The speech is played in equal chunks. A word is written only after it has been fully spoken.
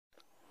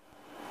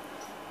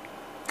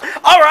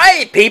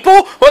Hey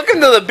people,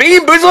 welcome to the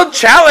Ban Boozled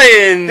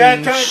Challenge!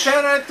 This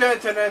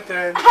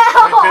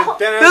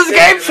is a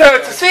game show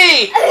to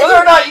see whether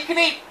or not you can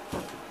eat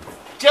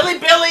Jelly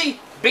Belly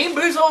Ban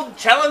Boozled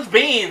Challenge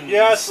beans.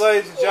 Yes,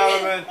 ladies and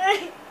gentlemen.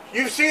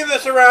 You've seen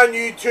this around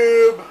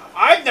YouTube.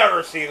 I've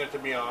never seen it, to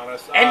be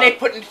honest. And they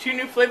put in 2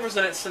 new flavors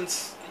in it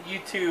since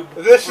YouTube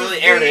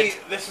aired it.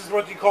 This is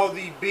what you call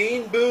the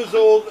Ban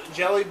Boozled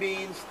Jelly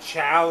Beans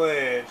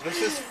Challenge.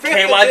 This is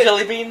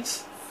jelly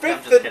beans? Fifth, no,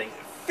 I'm just kidding.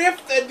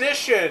 5th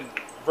edition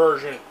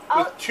version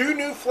with 2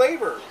 new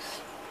flavors.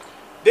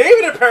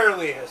 David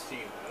apparently has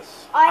seen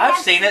this.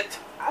 I've seen it.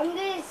 I'm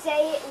gonna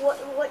say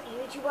what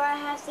YouTuber I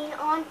have seen it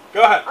on.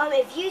 Go ahead.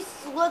 If you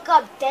look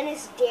up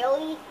Dennis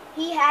Daly,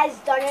 he has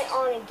done it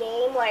on a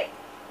game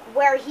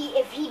where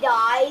if he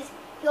dies,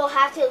 he'll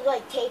have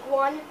to take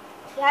one.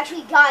 He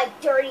actually got a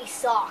dirty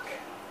sock.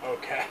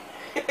 Okay.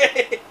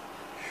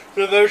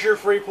 So there's your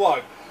free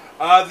plug.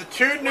 The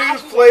 2 new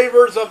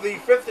flavors of the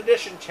 5th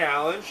edition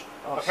challenge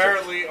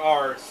apparently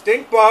are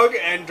Stink Bug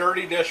and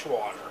Dirty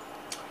Dishwater.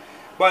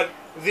 But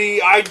the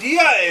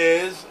idea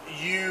is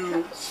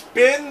you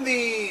spin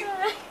the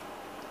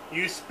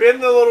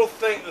little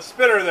thing, the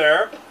spinner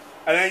there,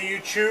 and then you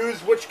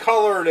choose which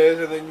color it is,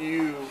 and then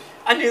you...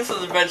 I knew this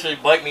would eventually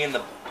bite me in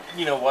the...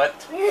 you know what?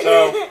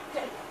 So,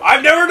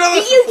 I've never done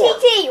this before.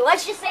 B-U-T-T,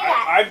 let's just say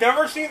that. I've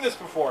never seen this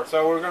before,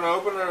 so we're going to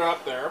open it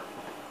up there.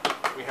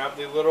 We have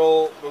the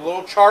little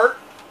chart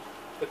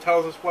that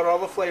tells us what all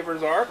the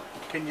flavors are.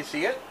 Can you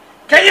see it?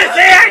 Can you see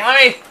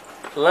it?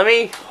 Let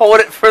me hold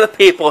it for the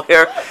people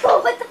here.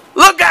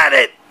 Look at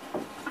it!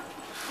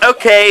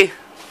 Okay.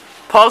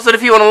 Pause it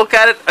if you want to look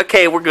at it.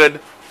 Okay, we're good.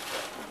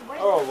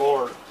 Oh,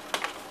 Lord.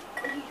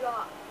 What did you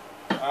drop?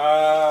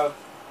 I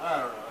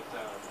don't know.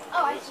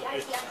 Oh, I see.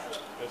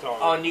 It's all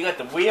Oh, and you got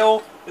the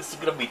wheel. This is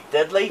going to be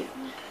deadly.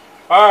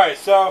 Alright,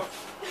 so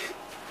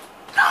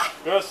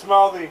go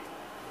smell the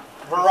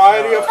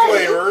variety of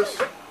flavors.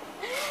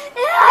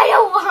 I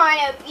don't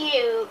want to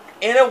puke.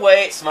 In a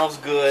way, it smells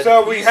good.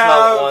 So we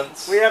smell it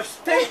once. have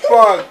Stink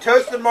Bug,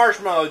 Toasted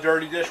Marshmallow,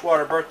 Dirty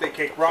Dishwater, Birthday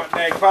Cake, Rotten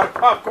Egg, Butter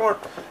Popcorn,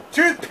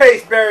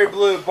 Toothpaste, Berry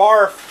Blue,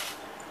 Barf,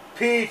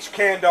 Peach,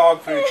 Canned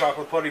Dog Food,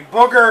 Chocolate Pudding,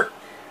 Booger,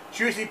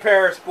 Juicy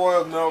Pear,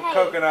 Spoiled Milk,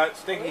 Coconut,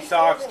 Stinky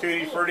Socks,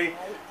 Tutti Frutti,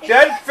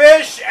 Dead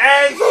Fish,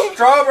 and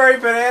Strawberry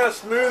Banana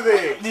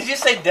Smoothie. Did you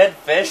say dead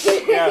fish?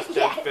 Yes,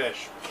 dead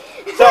fish.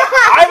 So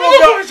I will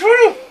go.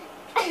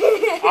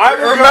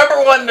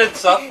 Remember when the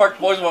South Park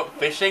boys went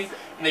fishing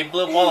and they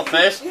blew up all the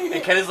fish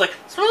and Kenny's like,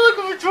 smell like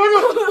a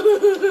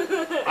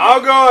vagina.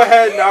 I'll go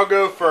ahead and I'll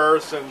go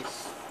first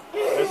since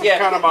this is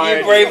kind of my idea.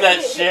 You brave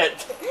that shit.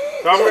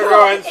 So I'm going to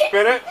go ahead and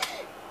spin it.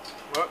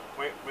 Oh,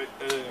 wait.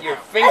 Your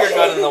finger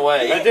got in the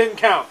way. That didn't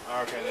count.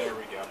 Okay, there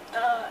we go.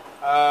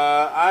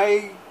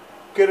 I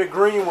get a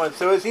green one,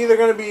 so it's either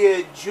going to be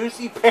a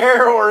juicy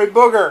pear or a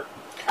booger.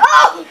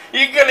 Oh!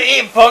 You're going to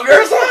eat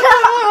boogers?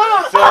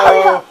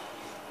 So...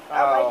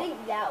 I think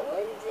that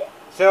one's it.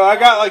 So I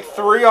got like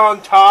 3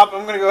 on top.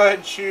 I'm going to go ahead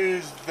and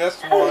choose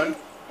this one.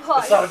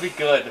 This ought to be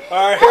good.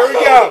 Alright, here we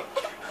go.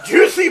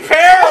 Juicy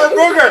pear or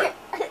booger?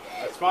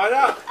 Let's find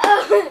out.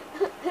 Oh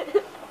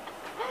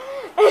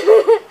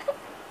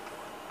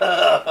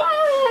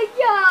my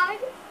god.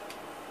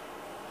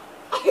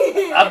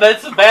 I bet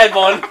it's a bad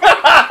one.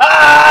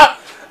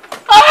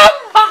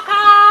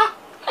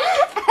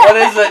 What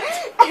is it?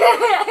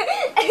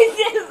 It's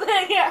a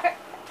booger.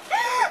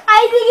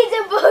 I think it's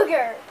a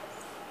booger.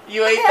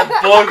 You ate the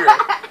booger.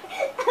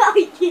 Oh,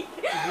 yeah. You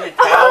need a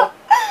towel?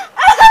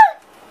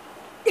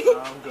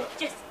 I'm good.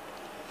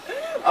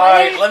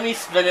 Alright, let me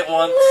spin it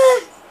once.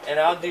 And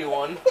I'll do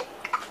one.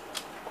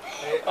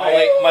 Oh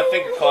wait, my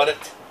finger caught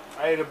it.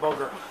 I ate a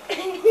booger.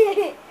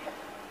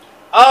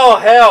 Oh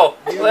hell!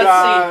 You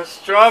Let's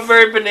see,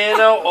 strawberry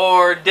banana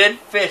or dead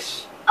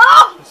fish.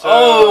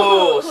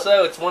 Oh!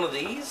 So it's one of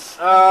these,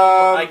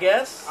 I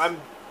guess. Let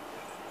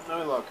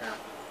me look here.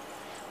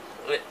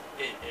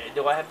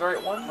 Do I have the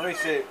right one? Let me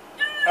see.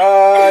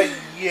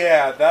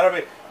 Yeah, that'll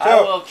be. So,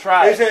 I will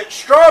try. Is it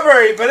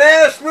strawberry,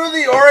 banana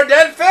smoothie, or a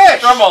dead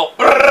fish? Drumroll.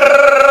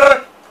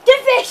 Dead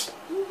fish!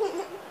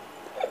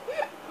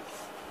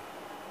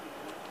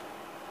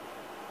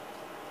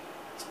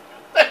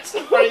 That's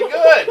pretty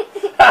good.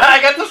 I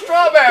got the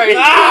strawberry.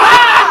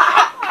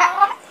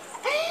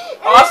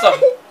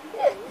 Awesome.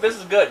 This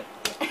is good.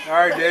 All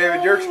right,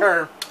 David, your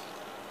turn.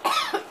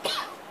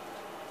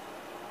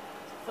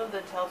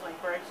 Something tells me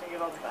Frank's gonna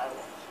get all the bad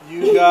ones.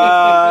 You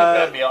got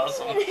That'd be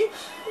awesome.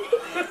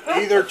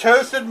 either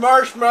toasted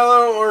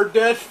marshmallow or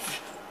dead,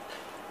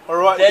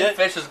 or what? Dead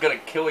fish is gonna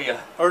kill you.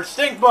 Or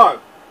stink bug.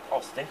 Oh,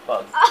 stink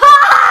bug.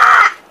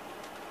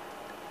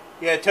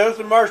 Yeah,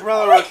 toasted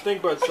marshmallow or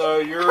stink bug. So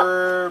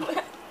you're.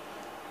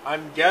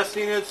 I'm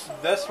guessing it's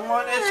this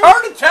one. It's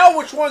hard to tell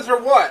which ones are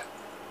what.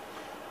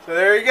 So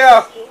there you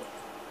go.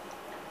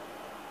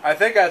 I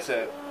think that's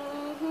it.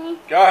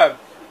 Go ahead.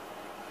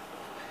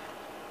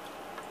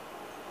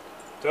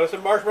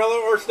 Toasted marshmallow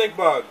or stink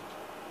bug?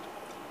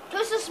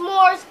 Toasted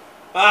s'mores.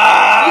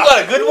 Ah! You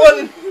got a good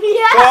one?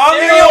 Yeah. So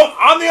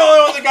I'm the only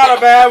one that got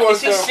a bad one.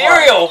 It's just so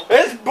cereal. far.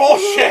 It's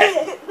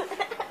bullshit.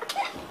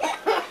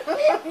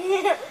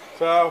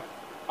 So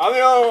I'm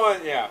the only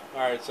one. Yeah.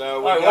 All right.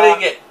 So Alright, what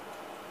do you get?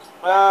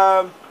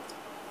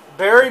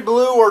 Berry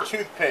blue or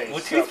toothpaste. Well,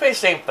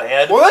 toothpaste ain't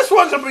bad. Well, this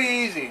one's gonna be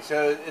easy.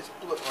 So it's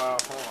blue.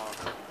 Hold on.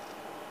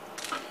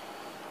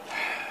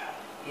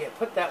 Yeah,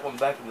 put that one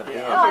back in the bin.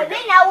 Yeah. Oh, I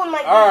think that one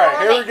might be All right,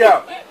 here we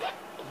go.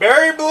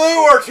 Berry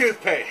blue or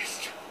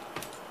toothpaste.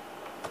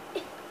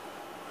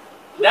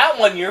 That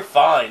one, you're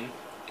fine.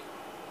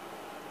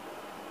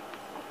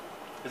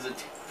 Is it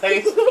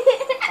toothpaste?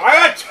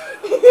 I got.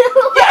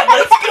 Yeah,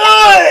 that's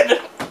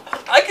good!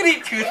 I can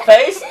eat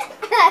toothpaste.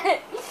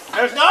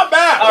 It's not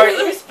bad. Alright,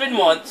 let me spin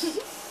once.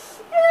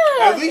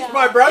 At least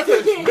my breath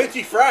is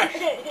minty fresh.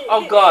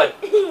 Oh god.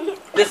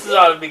 This is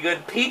ought to be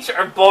good. Peach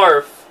or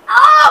barf?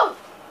 Oh!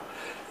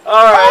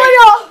 Alright.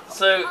 Oh, no.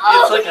 So,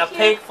 Oh, it's like a shit.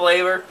 pink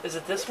flavor. Is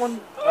it this one?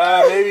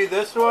 Maybe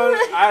this one.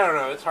 I don't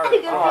know. It's hard I to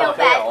think I feel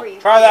bad for you.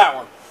 Try that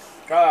one.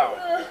 Try that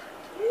one.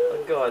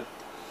 Oh god.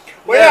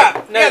 Well,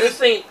 yeah. No, yeah,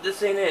 this ain't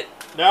it.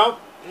 No.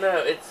 No,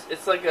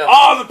 it's like a...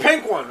 Oh, the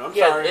pink one. I'm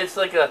yeah, sorry. it's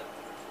like a...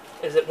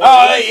 Is it one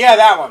Oh, of these? yeah,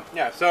 that one.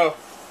 Yeah. So.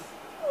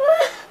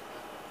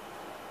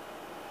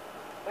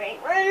 Wait,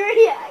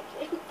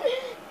 reaction.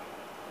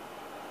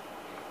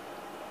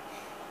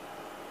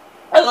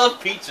 I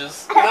love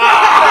peaches. That's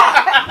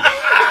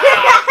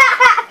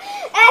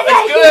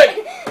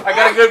good. I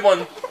got a good one.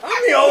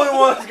 I'm the only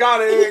one that's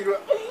got anything.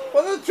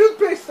 Well, the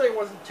toothpaste thing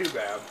wasn't too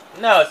bad.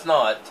 No, it's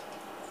not.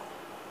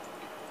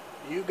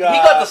 You got.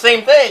 He got the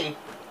same thing.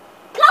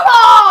 Come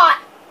on!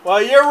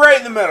 Well, you're right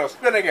in the middle.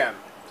 Spin again.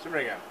 Spin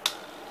again.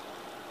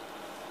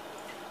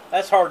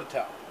 That's hard to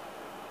tell.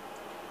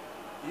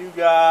 You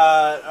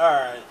got.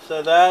 Alright,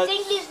 so that's.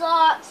 Stinky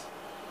socks.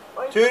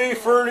 Or Tutti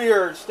Frutti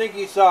or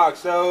Stinky Socks.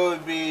 So it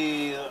would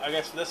be, I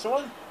guess, this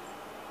one?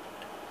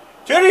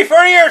 Tutti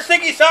Frutti or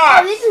Stinky Oh,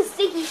 Socks? this is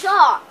stinky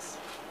socks.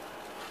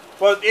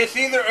 Well, it's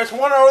either, it's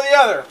one or the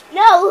other.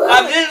 No.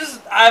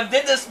 I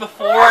did this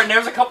before, and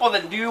there's a couple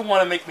that do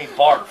want to make me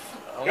barf.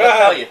 I'm Go gonna ahead.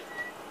 tell you.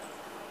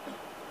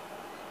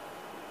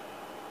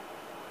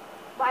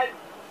 Bye.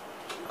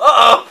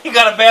 Uh-oh, he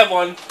got a bad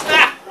one.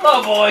 Ah,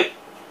 oh boy.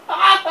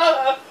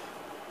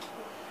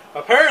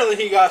 Apparently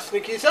he got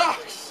Stinky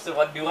Socks. So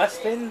what, do I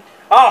spin?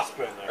 I'll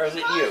spin Or there. is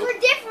it Oh, you? we're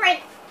different.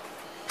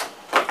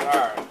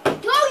 Alright.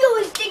 Told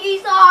with stinky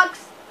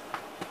socks.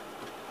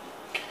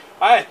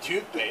 I had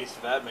toothpaste,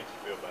 if that makes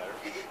you feel better.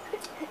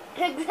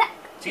 Exactly.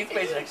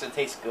 Toothpaste actually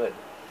tastes good,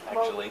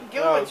 actually. Well,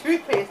 give him a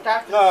toothpaste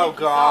after the Oh, stinky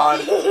God.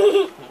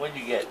 socks. What'd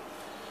you get?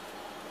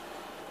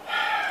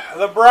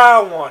 The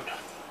brown one.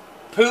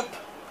 Poop.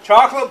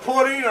 Chocolate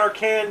pudding or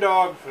canned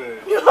dog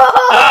food?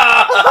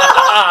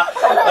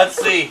 Let's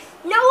see.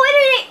 No,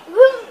 wait.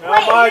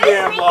 Not my Wait,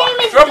 damn his luck.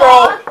 nickname is Drum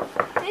roll. Dog.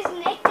 His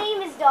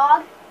nickname is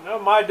Dog. No,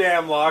 my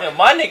damn luck. Yeah,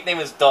 my nickname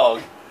is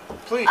Dog.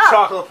 Please Oh.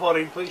 chocolate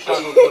pudding. Please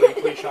chocolate pudding.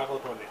 Please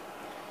chocolate pudding.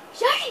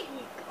 Shut it.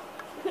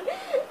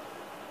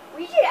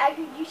 You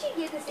should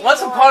get the same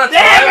Once one. upon a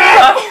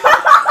time,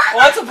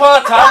 once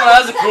upon a time when I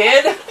was a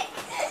kid,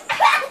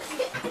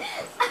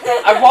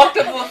 I walked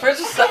up to the fridge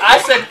and I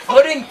said,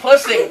 pudding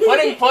pussing,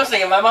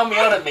 and my mom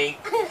yelled at me.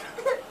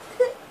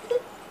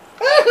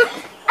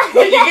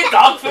 Did you get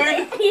dog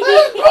food?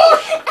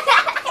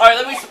 Alright,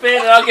 let me spin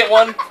and I'll get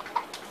one.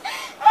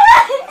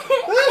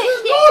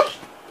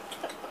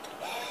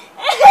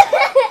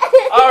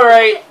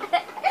 Alright.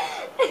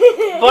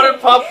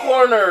 Buttered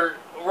popcorn or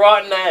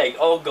rotten egg?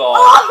 Oh god.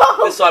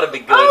 Oh. This ought to be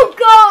good. Oh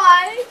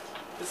God.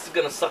 This is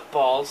gonna suck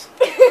balls.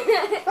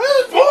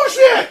 That's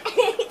bullshit!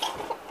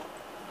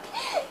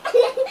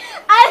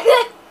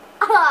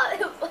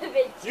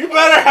 You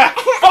better have.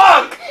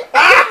 Fuck!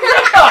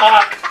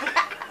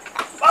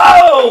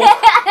 Oh!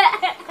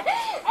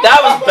 That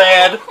was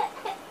bad.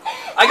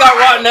 I got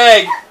rotten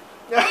egg.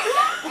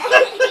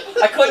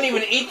 I couldn't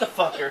even eat the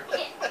fucker.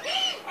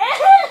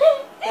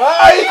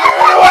 Why you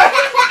threw it away?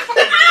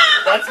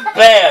 That's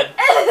bad.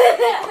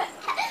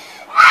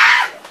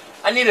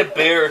 I need a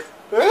beer.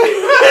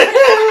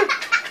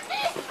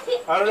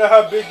 I don't know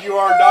how big you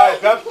are in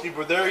Diet Pepsi,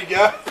 but there you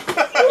go.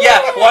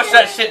 Yeah, wash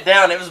that shit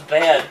down. It was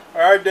bad.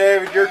 Alright,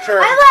 David, your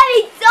turn. I'm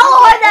laughing so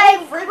hard that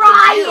I'm Freaking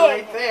crying. beer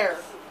right there.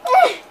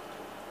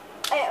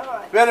 Hey, hold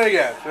on. Spin it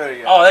again. Spin it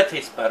again. Oh, that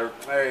tastes better.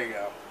 There you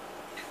go.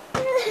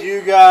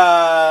 You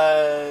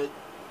got.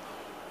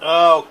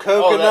 Oh,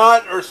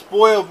 coconut or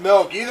spoiled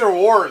milk. Either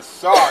or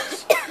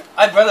sucks.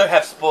 I'd rather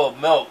have spoiled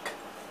milk.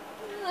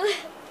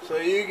 So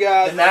you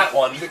got Than that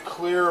one. the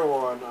clear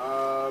one.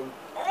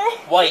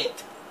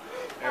 White.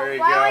 There you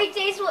Why go. would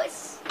taste what?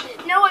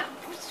 No, what?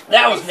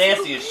 That was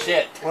nasty as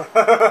shit.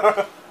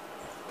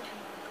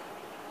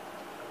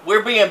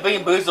 We're being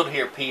boozled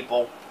here,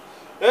 people.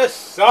 This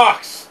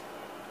sucks.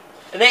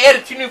 And they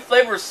added 2 new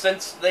flavors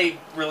since they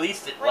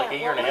released it like a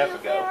year and a half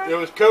ago. It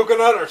was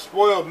coconut or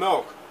spoiled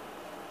milk.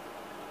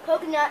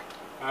 Coconut.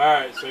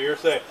 Alright, so you're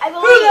safe. I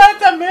believe. let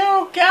the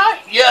milk out?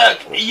 Yuck,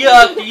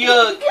 yuck,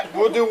 yuck.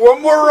 We'll do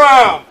one more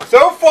round.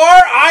 So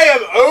far, I am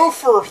 0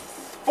 for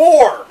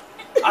 4.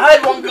 I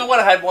had one good one.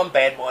 I had one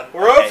bad one.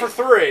 We're okay. 0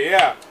 for 3,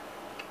 yeah.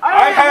 You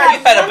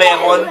had a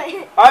bad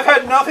one. I've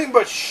had nothing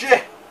but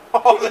shit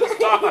all this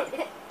time.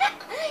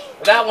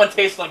 That one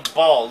tastes like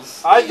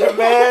balls. I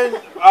demand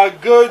a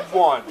good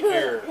one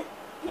here.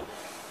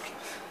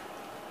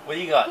 What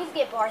do you got? Please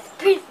get bars.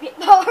 Please get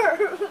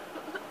bars.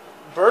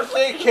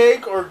 Birthday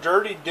cake or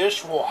dirty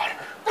dishwater?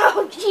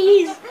 Oh,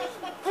 jeez.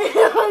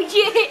 Oh,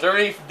 jeez.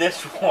 Dirty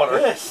dishwater.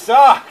 This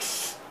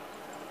sucks.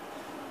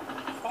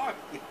 Fuck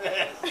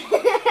this.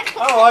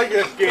 I don't like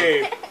this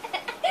game.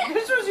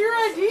 This was your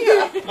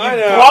idea. I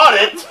You know. brought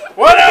it.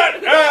 What?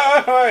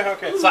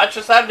 Okay. Such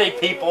a Saturday,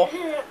 people.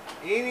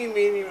 Eeny,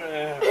 meeny,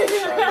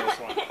 let's try this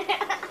one.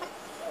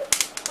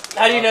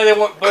 How do you know they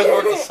both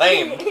weren't the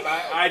same?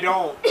 I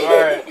don't.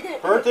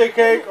 Alright. Birthday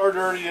cake or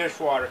dirty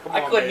dishwater? Come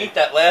on, I couldn't baby. eat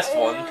that last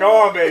one. Come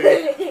on,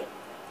 baby.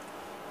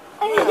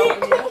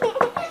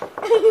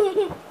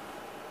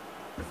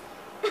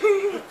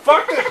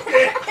 Fuck this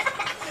thing.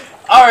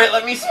 Alright,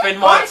 let me spin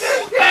once.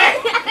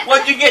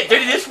 What'd you get?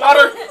 Dirty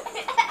dishwater?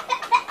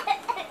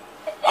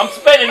 I'm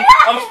spinning.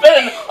 I'm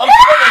spinning. I'm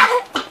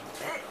spinning.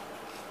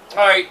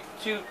 Alright,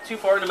 too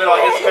far in the middle. I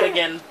gotta spin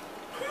again.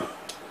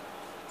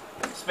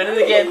 Spin it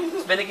again.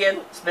 Spin again.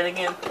 Spin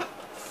again.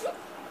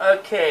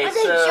 Okay, That's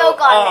a so...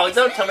 joke on this.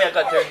 Don't tell me I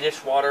got dirty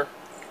dishwater.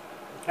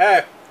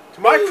 Hey,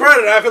 to my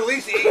credit, I've at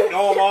least eaten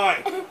all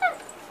mine.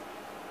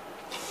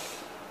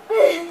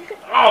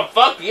 Oh,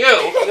 fuck you.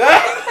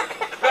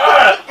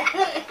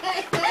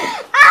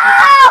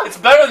 Ow! It's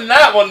better than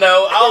that one,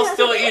 though. I'll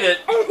still eat it.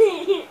 Give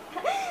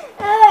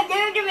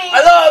it to me.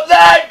 I love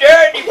that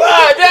dirty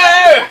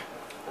water!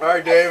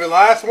 Alright, David,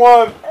 last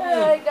one.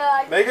 Oh,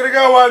 God. Make it a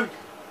good one.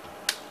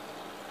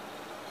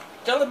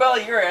 Tell them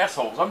about your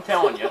assholes, I'm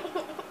telling you.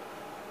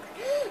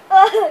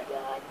 Oh,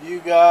 God. You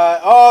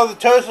got, the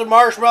toasted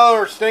marshmallow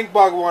or stink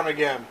bug one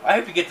again. I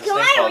hope you get the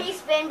Can stink I bug.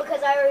 respin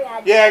because I already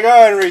had Yeah, go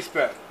ahead and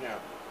respin. Yeah.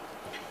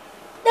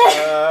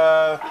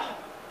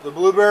 The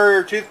blueberry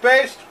or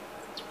toothpaste?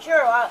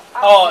 Sure.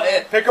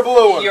 Pick a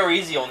blue one. You're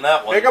easy on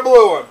that one. Pick a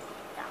blue one.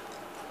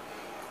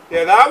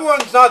 Yeah, that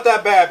one's not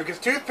that bad because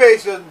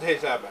toothpaste doesn't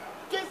taste that bad.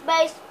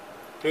 Toothpaste.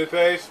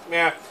 Toothpaste?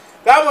 Yeah.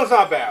 That one's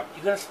not bad.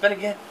 You gonna spin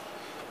again?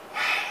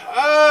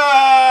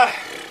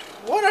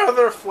 What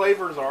other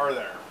flavors are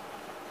there?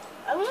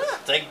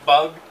 Stink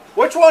bug?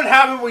 Which one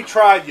haven't we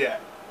tried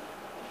yet?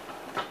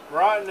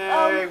 Rotten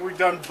egg, we've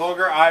done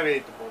booger. I've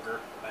ate the booger.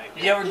 Thank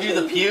you. You ever do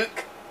the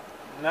puke?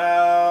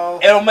 No.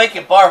 It'll make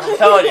it barf, I'm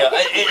telling you.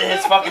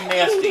 It's fucking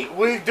nasty.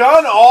 We've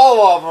done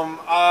all of them.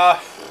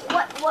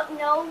 What?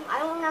 No, I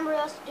don't remember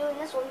us doing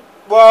this one.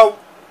 Well,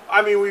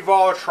 I mean, we've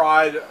all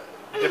tried a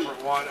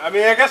different one. I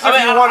mean, I guess if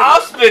you wanted,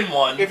 I'll spin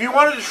one. if you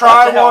wanted to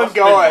try What the hell, one, I'll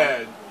spin go one.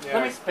 ahead. Yeah.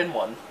 Let me spin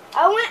one.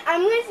 I'm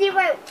gonna see if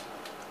I.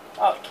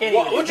 Oh, Kitty.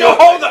 Would you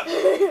hold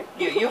it?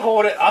 You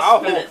hold it,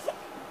 I'll spin it.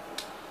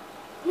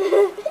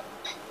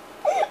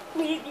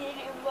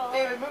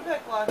 David, move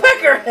that glass.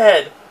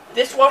 Peckerhead!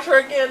 Dishwasher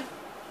again?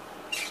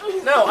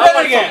 No, I Spin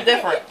want again. something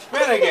different.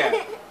 Spin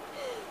again.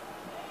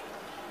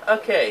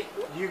 Okay.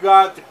 You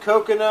got the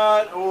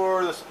coconut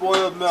or the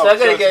spoiled milk. So I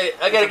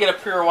gotta get a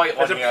pure white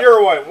one It's a here.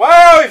 pure white.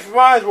 Well, if you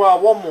might as well,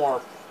 one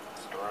more.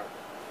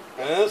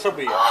 And this will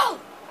be it.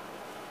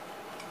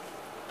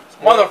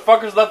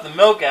 Motherfuckers left the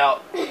milk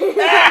out. I'm gonna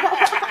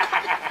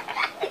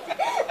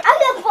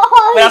fall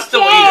on But I'll the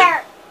still eat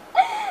chair.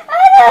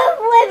 I'm gonna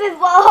flip and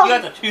fall. You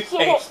got the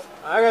toothpaste.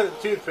 I got the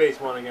toothpaste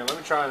one again. Let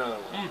me try another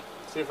one.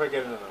 See if I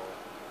get another one.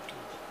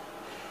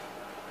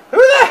 Who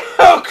the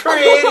hell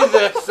created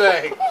this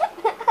thing?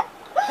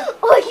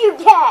 What'd you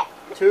get?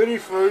 Tutti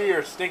Frutti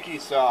or Stinky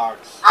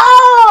Socks?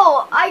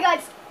 Oh, I got.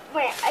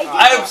 Wait,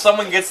 I hope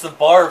someone gets the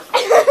barf.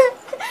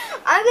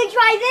 I'm gonna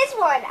try this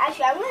one.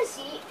 Actually, I'm gonna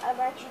see. I'm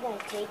actually gonna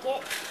take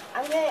it.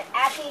 I'm gonna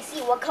actually see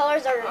what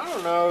colors are. I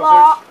don't know.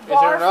 Is there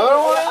barf another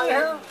and one what in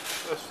here? other-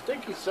 The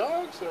Stinky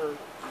Socks or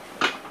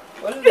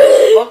What does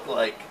this look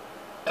like?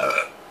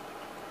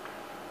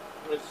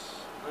 it's?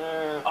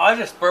 Oh, I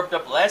just burped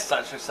up last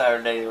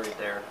Saturday right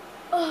there.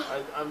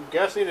 I'm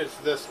guessing it's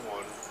this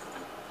one.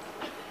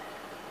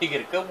 You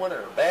get a good one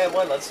or a bad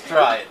one? Let's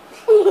try it.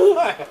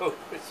 I hope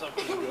it's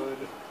something good.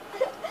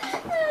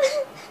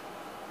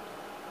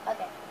 Okay,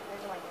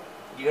 there's one.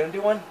 You gonna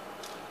do one?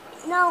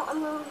 No, I'm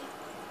gonna.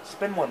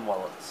 Spin one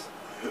once.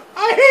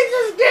 I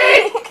hate this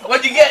game.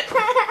 What'd you get?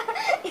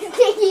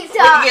 Sticky What'd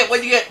socks. you get?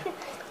 What'd you get?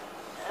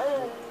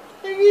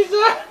 Stinky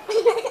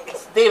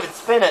Socks. David,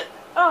 spin it.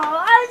 Oh,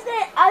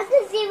 I was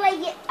gonna see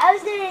like I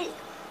was gonna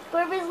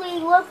purposely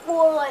look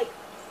for like.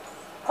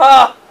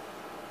 Huh?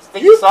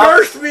 Stinky You socks?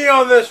 cursed me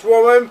on this,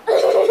 woman.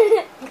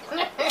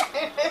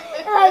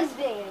 I was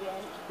being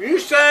again. You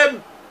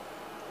said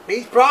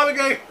he's probably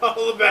going to get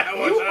all the bad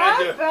ones.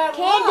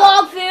 Canned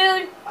dog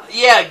food.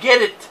 Yeah,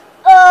 get it.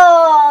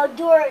 Oh,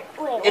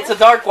 wait. It's a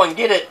dark one.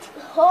 Get it.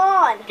 Hold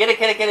on. Get it.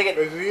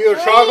 It's either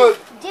chocolate.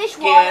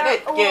 Dishwater.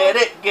 Get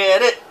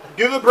it.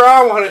 Do the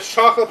brown one. It's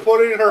chocolate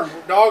pudding in her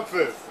dog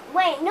food.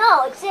 Wait,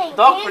 no, it's saying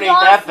Dog canned food ain't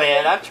that food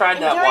bad. I've tried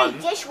and that dirty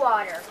one.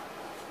 Dishwater.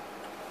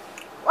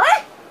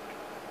 What?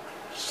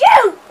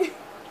 Shoot!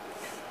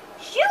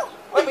 Shoot!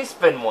 Let me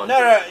spin one.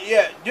 No,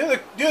 yeah. Do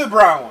the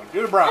brown one.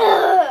 Do the brown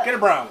one. Get a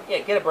brown one. Yeah,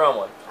 get a brown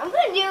one. I'm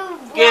gonna do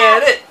black.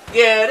 Get it.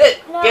 Get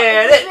it. No,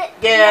 Get this it. is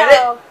Get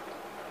no. it.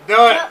 Do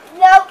it.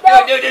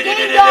 No. Do it.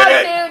 Ding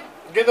dong,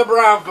 dude. Get the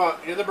brown one.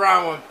 Get the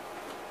brown one.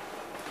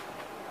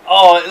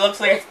 Oh, it looks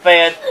like it's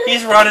bad.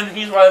 He's running.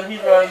 He's running.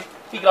 He's running.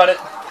 He got it.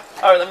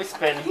 All right, let me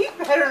spin. He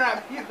better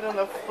not puke it on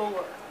the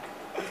floor.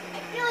 I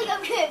feel like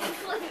I'm gonna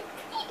flip.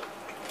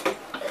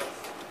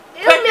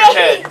 Peck your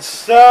heads.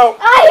 So,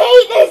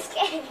 I hate this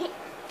game.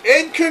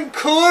 in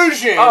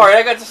conclusion. All right,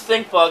 I got the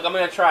stink bug. I'm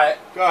gonna try it.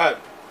 Go ahead.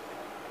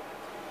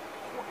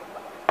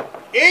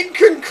 In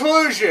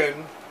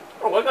conclusion,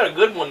 Oh, I got a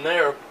good one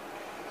there. Okay.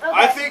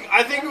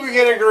 I think we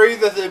can agree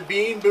that the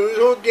Ban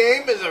Boozled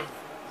game is a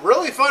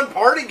really fun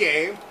party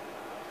game.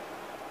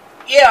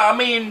 Yeah, I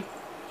mean,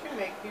 You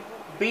make people.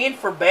 being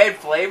for bad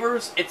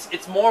flavors,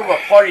 it's more of a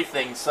party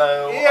thing.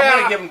 So I'm Yeah.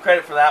 gonna give him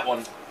credit for that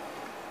one.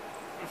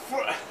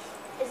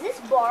 Is this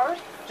bar?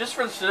 Just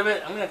for the shit of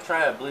it, I'm gonna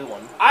try a blue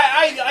one.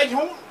 I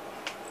don't.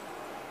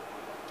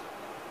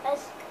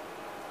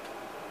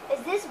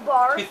 Is this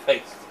bar?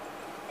 Toothpaste.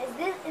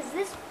 Is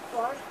this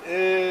bar?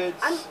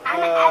 It's.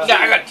 I'm Yeah,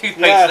 I got toothpaste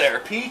yes, there.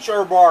 peach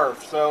or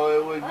barf, so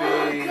it would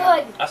Oh, be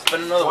good. I'll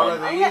spin another one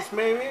one. of these,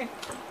 maybe.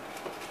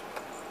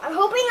 I'm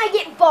hoping I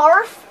get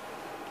barf.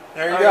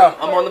 There you Alright,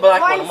 go. I'm on the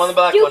black one. I'm on the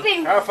black one.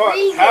 Stupid Have fun.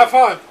 reason. Have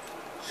fun.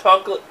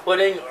 Chocolate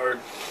pudding or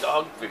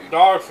dog food?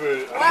 Dog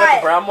food. Is that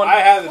the brown one? I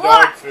had the dog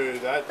What?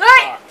 food. That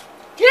Right.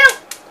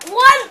 sucked. 2,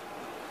 1.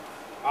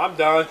 I'm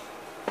done.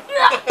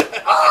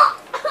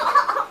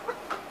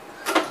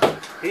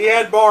 He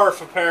had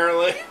barf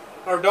apparently,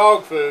 or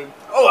dog food.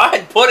 Oh, I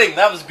had pudding.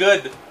 That was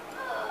good.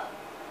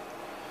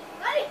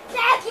 Let me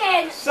back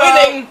in. So,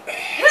 Pudding.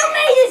 Who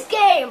made this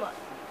game?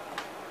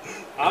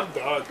 I'm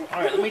done.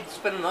 All right, let me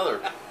spin another.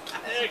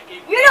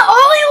 You're the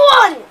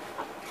only one.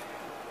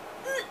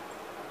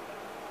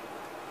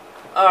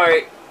 All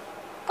right,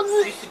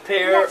 juicy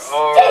pear That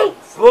or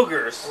stinks.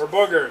 boogers. We're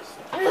boogers.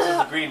 This is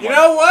the green You one.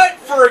 know what?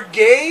 For a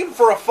game,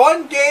 for a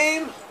fun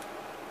game,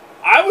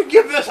 I would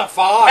give this a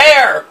 5.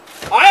 Pear.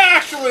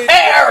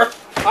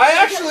 I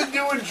actually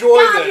do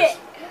enjoy Stop this. it.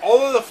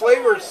 Although the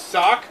flavors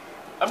suck,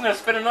 I'm gonna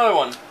spin another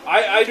one.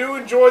 I do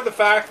enjoy the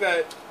fact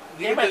that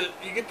you Damn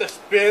get to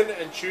spin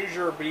and choose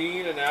your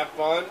bean and have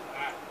fun.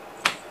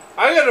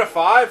 I get a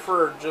 5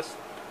 for just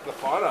the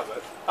fun of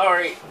it. All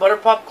right, butter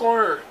popcorn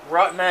or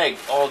rotten egg.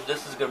 Oh,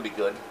 this is gonna be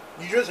good.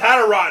 You just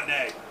had a rotten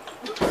egg.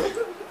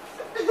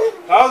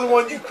 That was the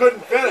one you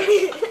couldn't finish,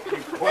 you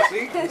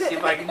pussy. Let's see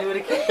if I can do it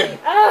again.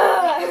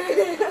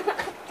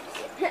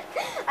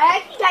 I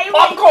actually got you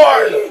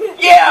Popcorn.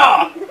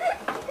 Yeah.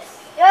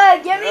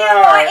 Give me a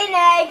Alright. rotten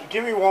egg.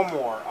 Give me one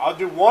more. I'll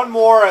do one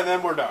more and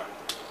then we're done.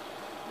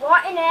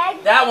 Rotten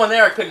egg. That one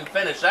there I couldn't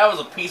finish. That was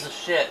a piece of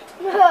shit.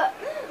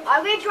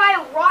 I'm gonna try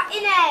a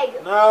rotten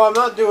egg. No, I'm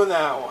not doing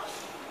that one.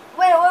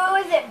 Wait, what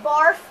was it?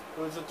 Barf?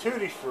 It was a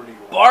Tutti Frutti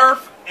one.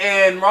 Barf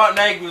and rotten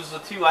egg was the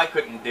two I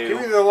couldn't do.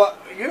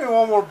 Give me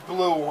one more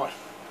blue one.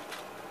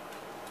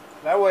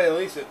 That way, at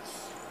least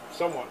it's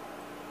somewhat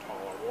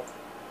tolerable.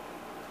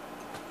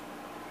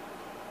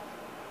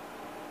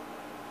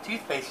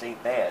 Toothpaste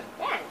ain't bad.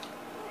 Yeah.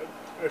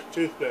 There's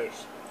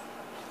toothpaste.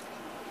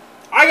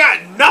 I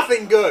got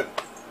nothing good.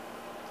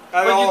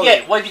 At What'd all you of get?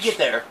 these. What'd you get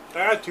there?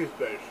 I got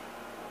toothpaste.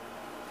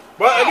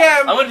 But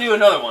again, I'm gonna do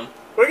another one.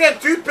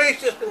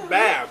 toothpaste isn't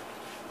bad.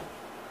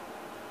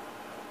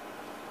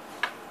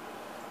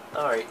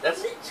 All right,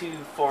 that's too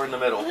far in the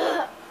middle.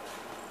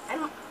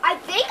 I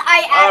think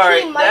I All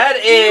actually right, might that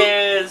do-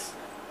 is.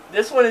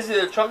 This one is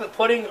either chocolate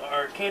pudding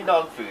or canned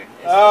dog food. Is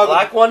it Oh, the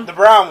black one? The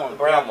brown one. The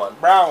brown Yeah, one.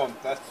 Brown one.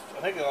 That's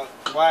I think the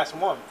last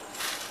one.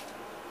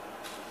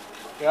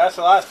 Yeah, that's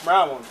the last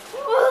brown one.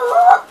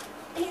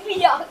 Leave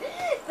me out.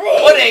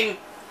 Please. Pudding.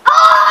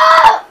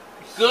 Oh!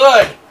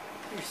 Good.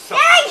 You suck.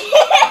 Dang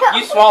you!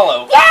 You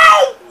swallow.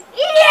 Dang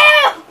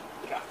you!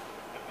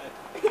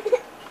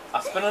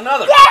 I'll spin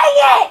another. Dang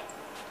it!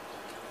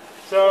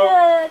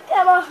 So,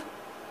 Come on.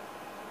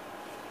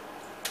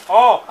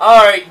 oh,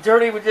 All right,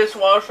 dirty with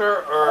dishwasher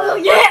or Oh,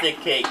 yeah. birthday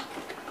cake.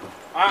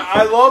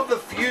 I love the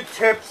few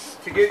tips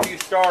to get you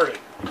started.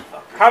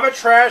 Have a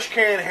trash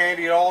can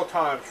handy at all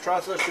times.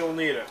 Trust us, you'll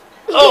need it.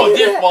 Oh,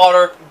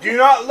 dishwater. Do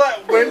not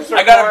let wimps or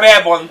I got a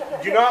bad one.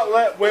 Do not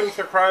let wimps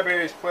or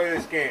crybabies play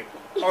this game.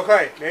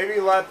 Okay, maybe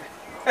let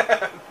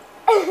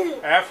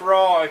After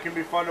all, it can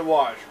be fun to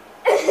watch.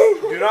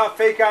 Do not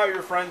fake out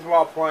your friends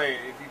while playing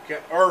if you can,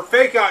 or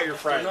fake out your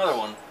friends Another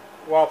one.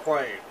 while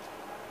playing.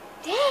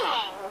 Dang.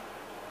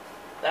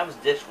 That was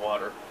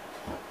dishwater.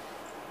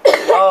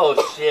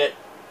 Oh shit.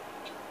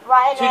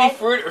 Right. Tutti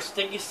Fruit or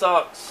stinky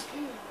socks?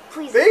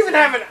 Please. They even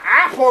have an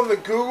app on the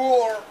Google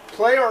or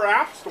Play or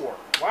App Store.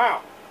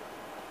 Wow.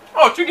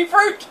 Oh, Tutti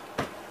Fruit.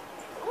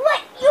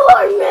 What? You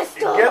are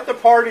messed up. Get the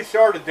party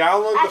started.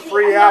 Download the Actually,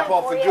 free I'm app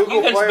not off the for you. Google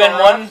You can Play spend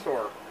or one. App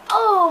Store.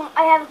 Oh,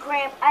 I have a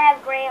cramp. I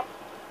have cramp.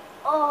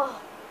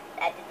 Oh,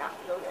 that did not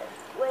feel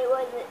good. Wait,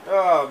 what is it?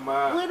 Oh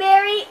man.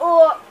 Blueberry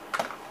or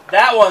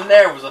That one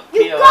there was a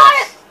you POS. got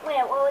it? Wait,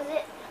 what was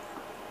it?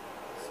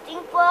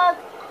 Stink bug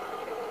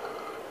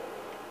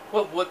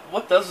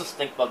What does the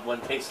stink bug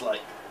one taste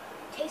like?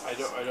 Tastes,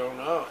 I don't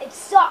know. It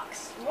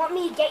sucks. Want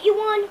me to get you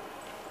one?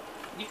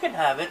 You can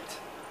have it.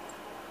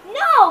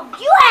 No,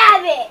 you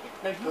have it.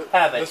 No, you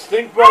have The it.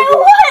 stink bug. I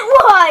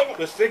want one.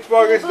 The stink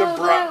bug is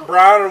the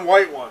brown and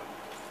white one.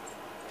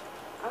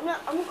 I'm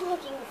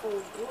looking for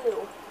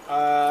blue.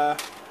 I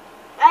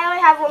I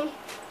only have one.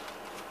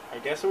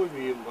 guess it would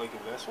be like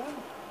this one.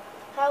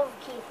 How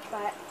keep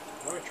that?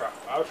 Let me try.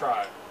 I'll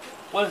try it.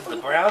 What is the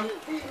brown?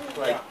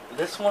 Like Yeah.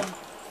 this one?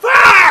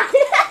 Fuck!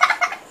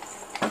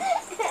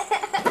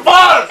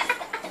 Fuck!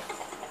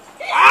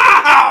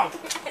 Ow!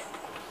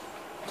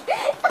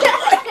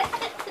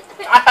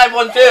 I had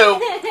one too.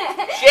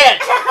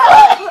 Shit!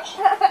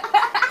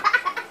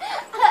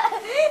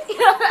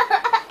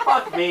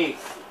 Fuck me.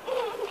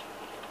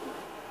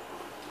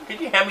 Could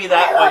you hand me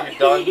that while you're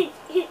done?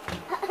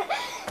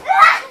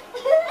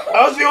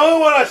 That was the only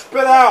one I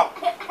spit out.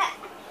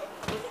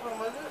 Which one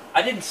was it?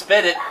 I didn't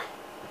spit it.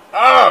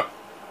 Ugh!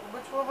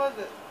 Which one was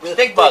it?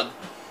 Stink bug.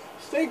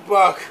 Stink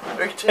bug.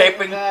 Are you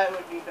taping? That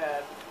would be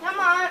bad. Come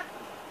on.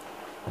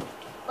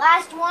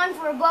 Last one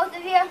for both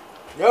of you.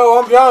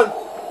 No, I'm done.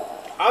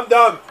 I'm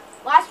done.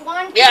 Last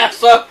one. Yeah,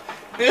 so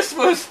this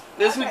was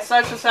this week's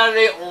Science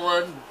Saturday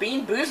on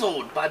Ban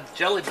Boozled by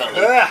Jelly Belly.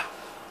 Ugh.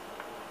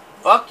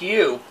 Fuck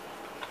you.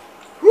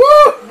 Woo!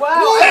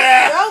 Wow,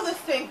 Yeah. smell the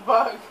stink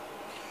bug.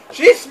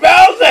 She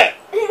smells it.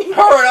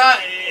 Her and I,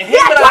 him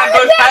Yeah, and I try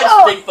both the had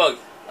yellow. stink bug.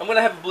 I'm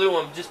gonna have a blue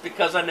one just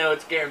because I know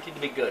it's guaranteed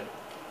to be good.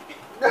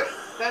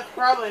 That's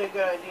probably a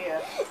good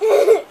idea.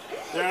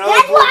 There another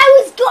That's blue? why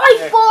I was going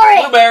Yeah. for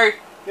it. Blueberry.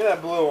 Get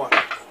that blue one.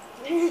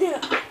 Give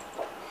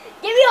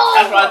me all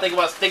That's of what I them. think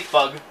about stink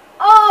bug.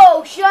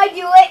 Oh, should I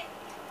do it?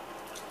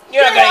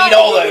 You're not gonna eat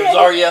all those,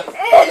 are you?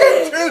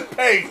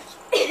 Toothpaste.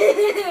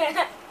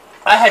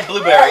 I had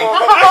blueberry.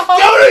 I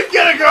still didn't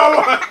get a good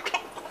one.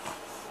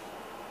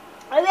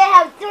 I'm gonna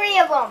have 3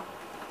 of them.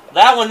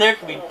 That one there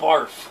could be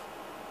barf.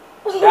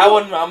 That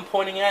one I'm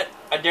pointing at,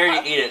 I dare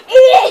you to eat it. Eat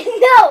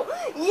it! No,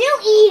 you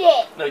eat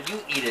it. No, you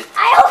eat it.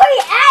 I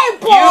already had a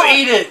bar. You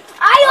eat it.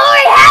 I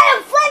already had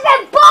a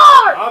flipping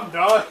bar. I'm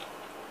done.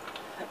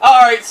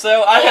 Alright,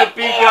 so I have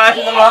beef guys,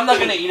 and I'm not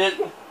gonna eat it.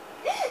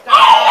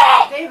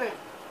 David.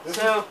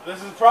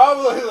 This is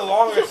probably the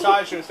longest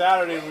Sideshow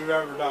Saturday we've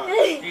ever done.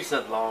 You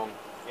said long.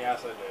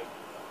 Yes, I did.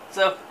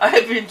 So I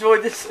hope you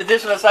enjoyed this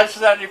edition of Science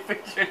Saturday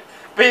featuring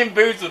Ban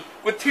Boozled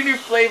with 2 new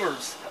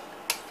flavors.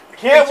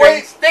 Can't Featuring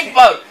wait. Stink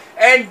bug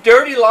and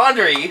dirty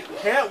laundry.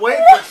 Can't wait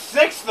for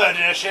 6th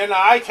edition.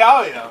 I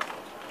tell you.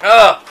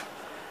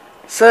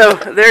 So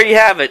there you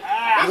have it.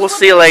 We'll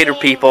see you later,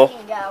 people.